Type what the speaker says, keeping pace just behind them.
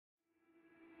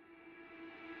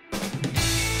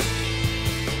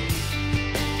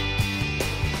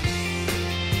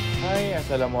Hai,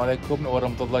 Assalamualaikum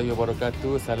warahmatullahi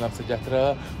wabarakatuh. Salam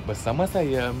sejahtera bersama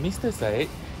saya Mr. Syed.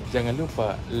 Jangan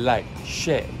lupa like,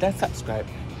 share dan subscribe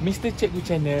MrCikgu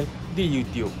channel di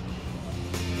YouTube.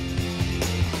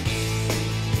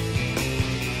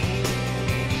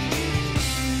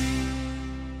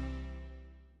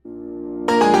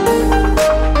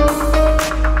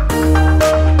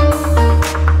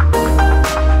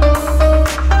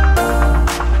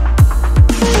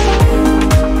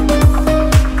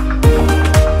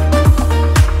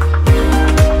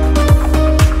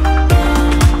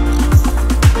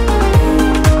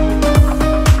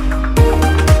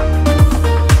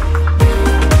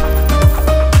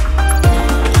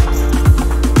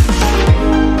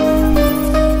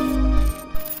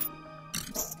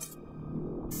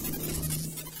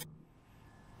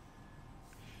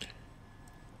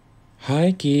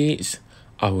 Hi kids,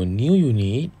 our new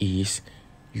unit is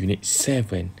Unit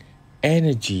 7,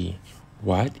 Energy.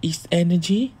 What is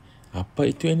energy? Apa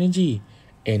itu energy?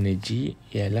 Energy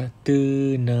ialah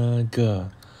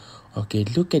tenaga. Okay,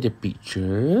 look at the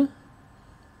picture.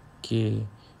 Okay,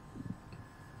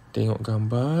 tengok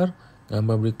gambar.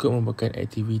 Gambar berikut merupakan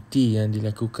aktiviti yang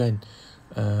dilakukan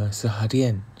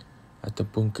seharian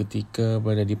ataupun ketika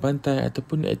berada di pantai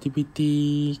ataupun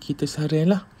aktiviti kita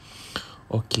seharian lah.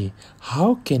 Okay,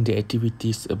 how can the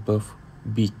activities above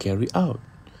be carried out?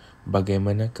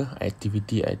 Bagaimanakah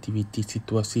aktiviti-aktiviti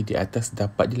situasi di atas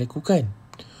dapat dilakukan?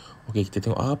 Okay, kita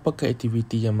tengok apakah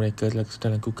aktiviti yang mereka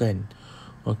sedang lakukan.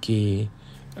 Okay,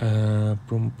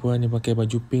 perempuan yang pakai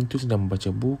baju pink tu sedang membaca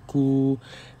buku.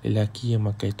 Lelaki yang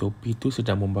pakai topi tu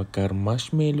sedang membakar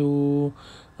marshmallow.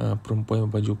 Perempuan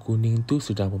yang baju kuning tu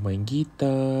sedang bermain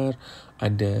gitar.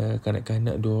 Ada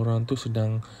kanak-kanak 2 orang tu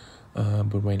sedang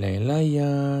bermain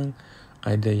layang-layang,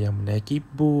 ada yang menaiki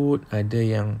bot, ada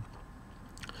yang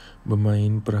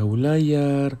bermain perahu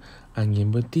layar,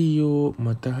 angin bertiup,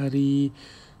 matahari.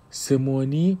 Semua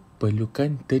ni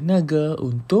perlukan tenaga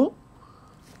untuk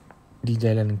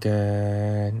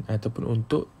dijalankan ataupun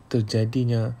untuk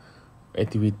terjadinya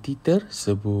aktiviti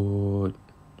tersebut.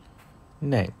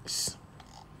 Next,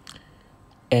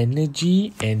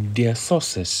 energy and their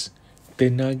sources.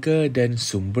 Tenaga dan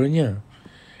sumbernya.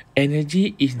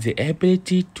 Energy is the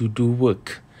ability to do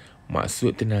work.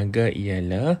 Maksud tenaga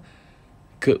ialah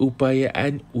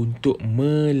keupayaan untuk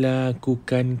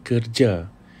melakukan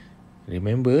kerja.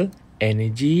 Remember,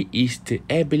 energy is the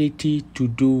ability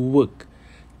to do work.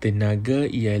 Tenaga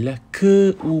ialah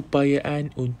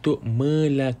keupayaan untuk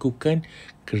melakukan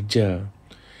kerja.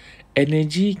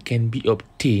 Energy can be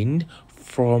obtained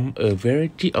from a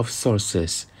variety of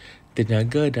sources.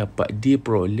 Tenaga dapat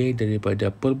diperoleh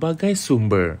daripada pelbagai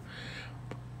sumber.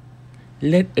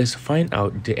 Let us find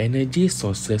out the energy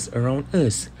sources around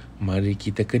us. Mari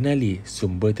kita kenali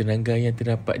sumber tenaga yang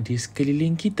terdapat di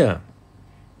sekeliling kita.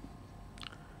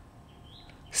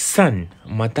 Sun,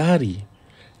 matahari.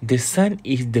 The sun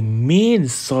is the main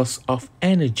source of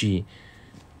energy.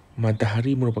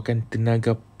 Matahari merupakan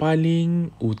tenaga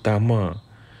paling utama.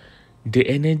 The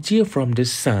energy from the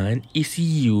sun is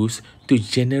used to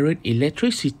generate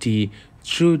electricity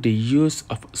through the use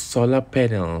of solar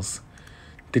panels.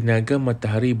 Tenaga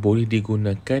matahari boleh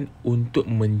digunakan untuk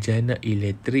menjana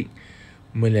elektrik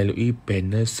melalui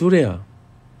panel suria.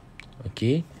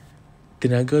 Okey.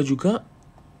 Tenaga juga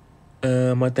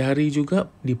matahari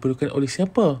juga diperlukan oleh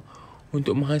siapa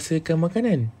untuk menghasilkan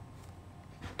makanan?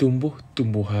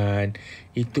 Tumbuh-tumbuhan.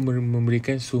 Itu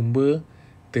memberikan sumber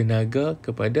tenaga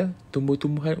kepada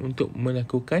tumbuh-tumbuhan untuk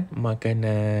melakukan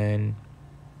makanan.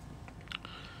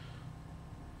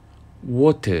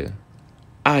 Water,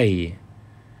 air.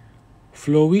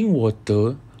 Flowing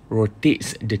water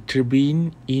rotates the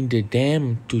turbine in the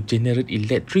dam to generate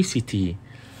electricity.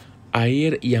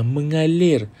 Air yang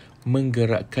mengalir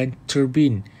menggerakkan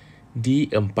turbin di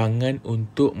empangan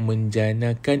untuk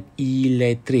menjanakan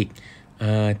elektrik.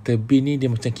 Turbin ni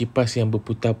dia macam kipas yang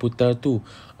berputar-putar tu.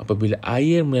 Apabila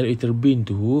air melalui turbin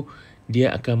tu, dia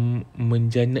akan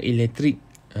menjana elektrik.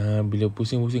 Bila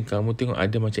pusing-pusing, kamu tengok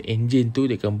ada macam enjin tu,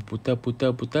 dia akan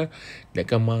berputar-putar-putar. Dia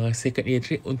akan menghasilkan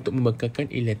elektrik untuk membekalkan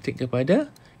elektrik kepada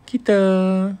kita.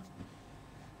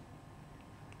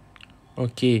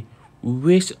 Okay,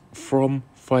 waste from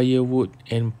firewood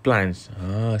and plants.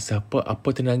 Apa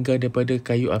tenaga daripada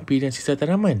kayu api dan sisa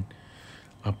tanaman?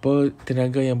 Apa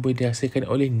tenaga yang boleh dihasilkan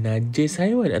oleh najis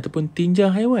haiwan ataupun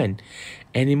tinja haiwan?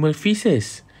 Animal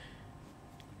feces.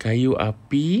 Kayu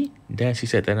api dan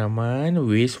sisa tanaman,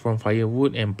 waste from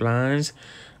firewood and plants,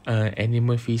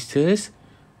 animal feces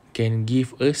can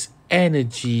give us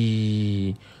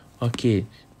energy. Okay,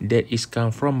 that is come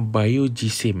from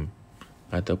biogesim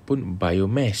ataupun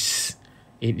biomass.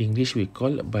 In English, we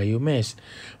call biomass.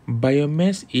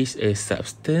 Biomass is a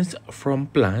substance from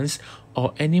plants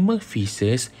or animal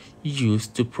feces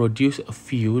used to produce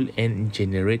fuel and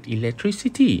generate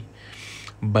electricity.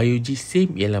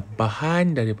 Biogysim ialah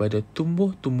bahan daripada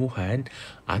tumbuh-tumbuhan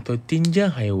atau tinja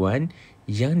haiwan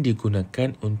yang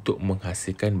digunakan untuk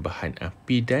menghasilkan bahan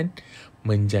api dan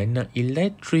menjana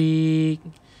elektrik.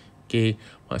 Okey,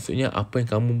 maksudnya apa yang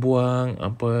kamu buang,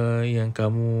 apa yang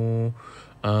kamu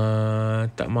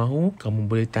tak mahu, kamu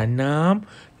boleh tanam.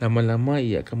 Lama-lama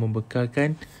ia akan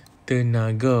membekalkan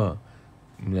tenaga.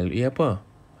 Melalui apa?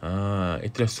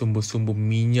 Itulah sumber-sumber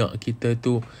minyak kita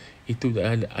tu. Itu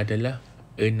adalah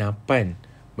enapan.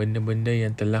 Benda-benda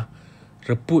yang telah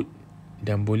reput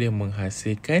dan boleh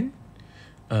menghasilkan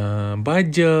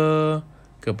baja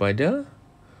kepada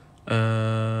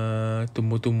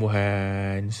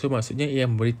tumbuh-tumbuhan. So maksudnya ia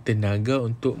memberi tenaga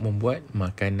untuk membuat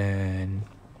makanan.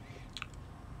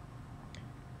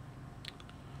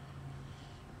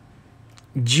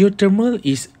 Geothermal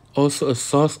is also a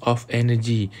source of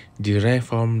energy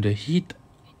derived from the heat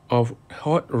of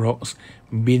hot rocks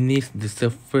beneath the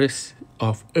surface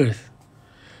of Earth.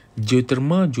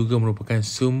 Geothermal juga merupakan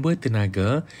sumber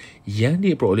tenaga yang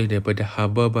diperoleh daripada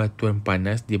haba batuan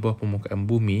panas di bawah permukaan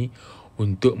bumi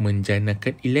untuk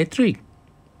menjanakan elektrik.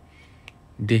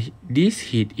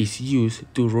 This heat is used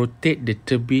to rotate the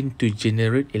turbine to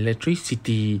generate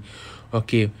electricity.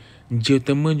 Okey,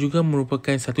 geothermal juga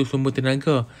merupakan satu sumber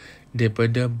tenaga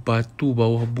daripada batu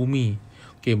bawah bumi.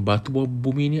 Okey, batu bawah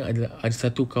bumi ni ada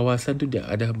satu kawasan tu dia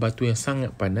ada batu yang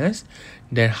sangat panas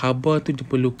dan haba tu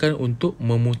diperlukan untuk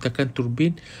memutarkan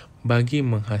turbin bagi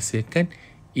menghasilkan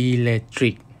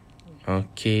elektrik.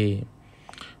 Okey.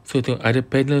 So tengok ada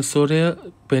panel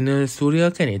suria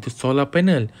kan, iaitu solar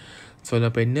panel.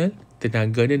 Solar panel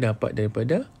tenaga dia dapat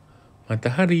daripada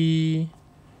matahari.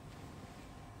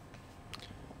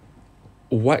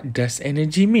 What does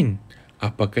energy mean?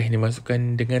 Apakah ini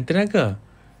dimasukkan dengan tenaga?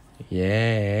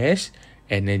 Yes,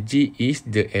 energy is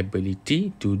the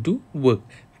ability to do work.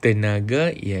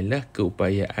 Tenaga ialah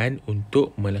keupayaan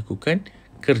untuk melakukan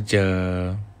kerja.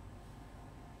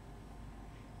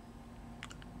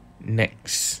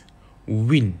 Next,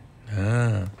 wind.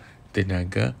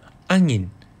 Tenaga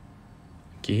angin.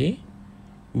 Okay,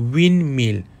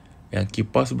 windmill. Yang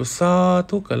kipas besar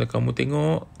tu kalau kamu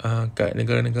tengok kat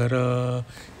negara-negara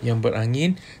yang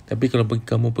berangin. Tapi kalau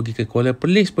kamu pergi ke Kuala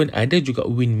Perlis pun ada juga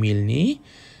windmill ni.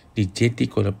 Di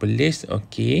JT Kuala Perlis.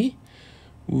 Okay.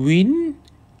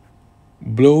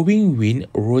 Blowing wind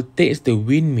rotates the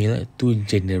windmill to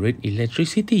generate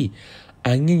electricity.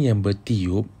 Angin yang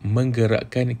bertiup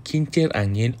menggerakkan kincir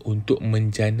angin untuk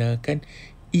menjanakan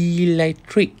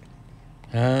elektrik.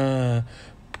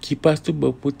 Kipas tu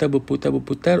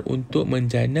berputar untuk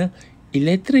menjana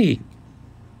elektrik.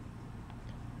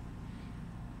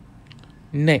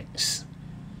 Next,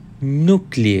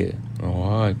 nuclear.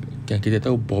 Yang kita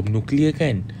tahu bom nuklear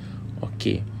kan.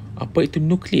 Okey, apa itu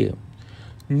nuclear?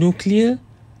 Nuclear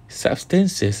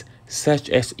substances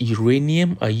such as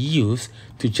uranium are used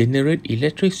to generate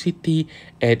electricity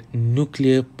at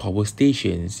nuclear power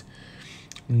stations.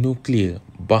 Nuklear,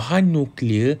 bahan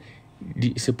nuklear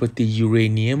seperti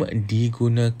uranium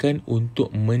digunakan untuk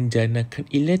menjanakan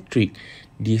elektrik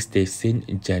di stesen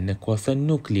jana kuasa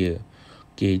nuklear.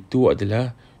 Okey, itu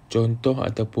adalah contoh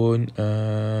ataupun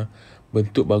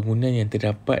bentuk bangunan yang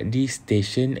terdapat di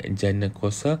stesen jana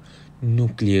kuasa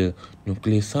nuklear.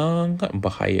 Nuklear sangat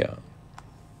bahaya.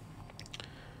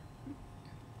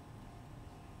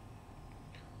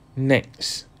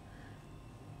 Next,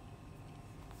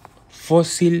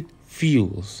 fossil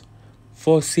fuels.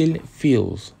 Fossil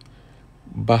fuels,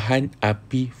 bahan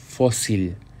api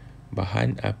fosil.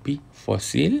 Bahan api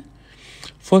fosil.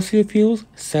 Fossil fuels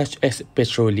such as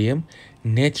petroleum,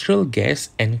 natural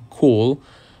gas and coal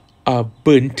are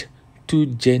burnt to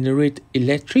generate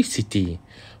electricity.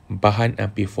 Bahan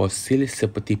api fosil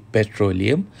seperti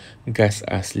petroleum, gas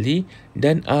asli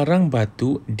dan arang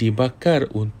batu dibakar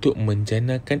untuk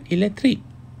menjanakan elektrik.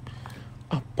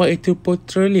 Apa itu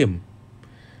petroleum?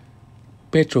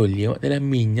 Petroleum adalah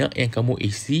minyak yang kamu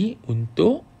isi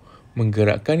untuk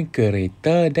menggerakkan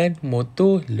kereta dan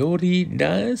motor, lori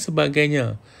dan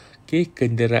sebagainya. Okey,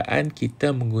 kenderaan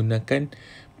kita menggunakan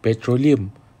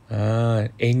petroleum.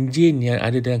 Enjin yang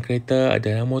ada dalam kereta,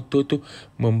 ada dalam motor tu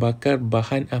membakar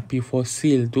bahan api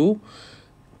fosil tu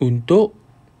untuk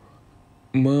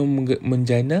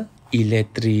menjana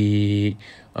elektrik.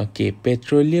 Okey,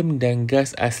 petroleum dan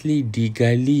gas asli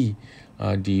digali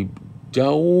di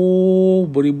jauh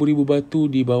beribu-ribu batu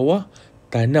di bawah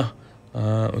tanah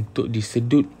untuk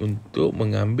disedut untuk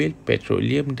mengambil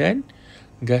petroleum dan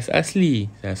gas asli.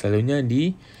 Selalunya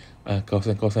di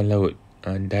kawasan-kawasan laut.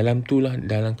 Dalam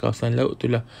kawasan laut tu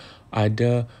lah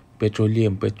ada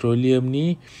petroleum. Petroleum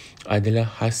ni adalah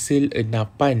hasil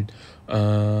enapan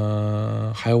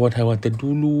haiwan-haiwan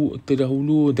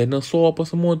terdahulu, dinosaur apa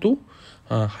semua tu.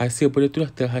 Hasil pada tu lah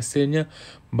terhasilnya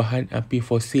bahan api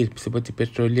fosil seperti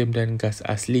petroleum dan gas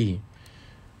asli.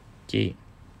 Okay.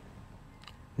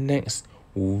 Next,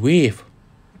 wave.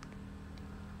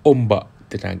 Ombak,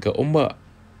 tenaga ombak.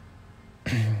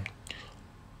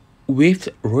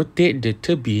 Waves rotate the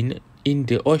turbine in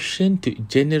the ocean to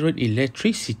generate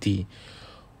electricity.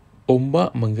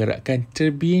 Ombak menggerakkan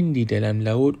turbin di dalam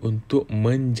laut untuk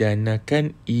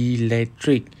menjanakan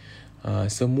elektrik.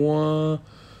 Semua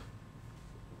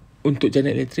untuk jana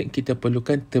elektrik kita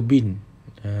perlukan turbin.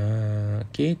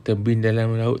 Okay, turbin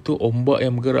dalam laut tu, ombak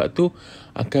yang bergerak tu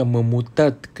akan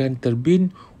memutarkan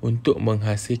turbin untuk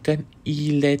menghasilkan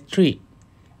elektrik.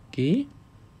 Okay.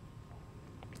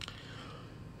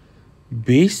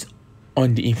 Based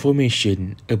on the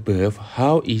information above,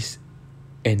 how is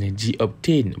energy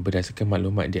obtained? Berdasarkan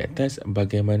maklumat di atas,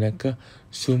 bagaimanakah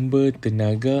sumber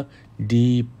tenaga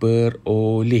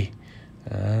diperoleh?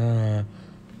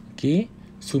 Okay.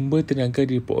 Sumber tenaga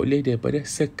diperoleh daripada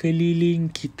sekeliling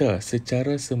kita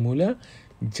secara semula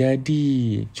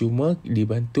jadi, cuma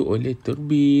dibantu oleh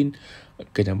turbin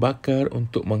kena bakar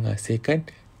untuk menghasilkan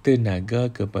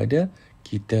tenaga kepada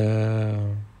kita.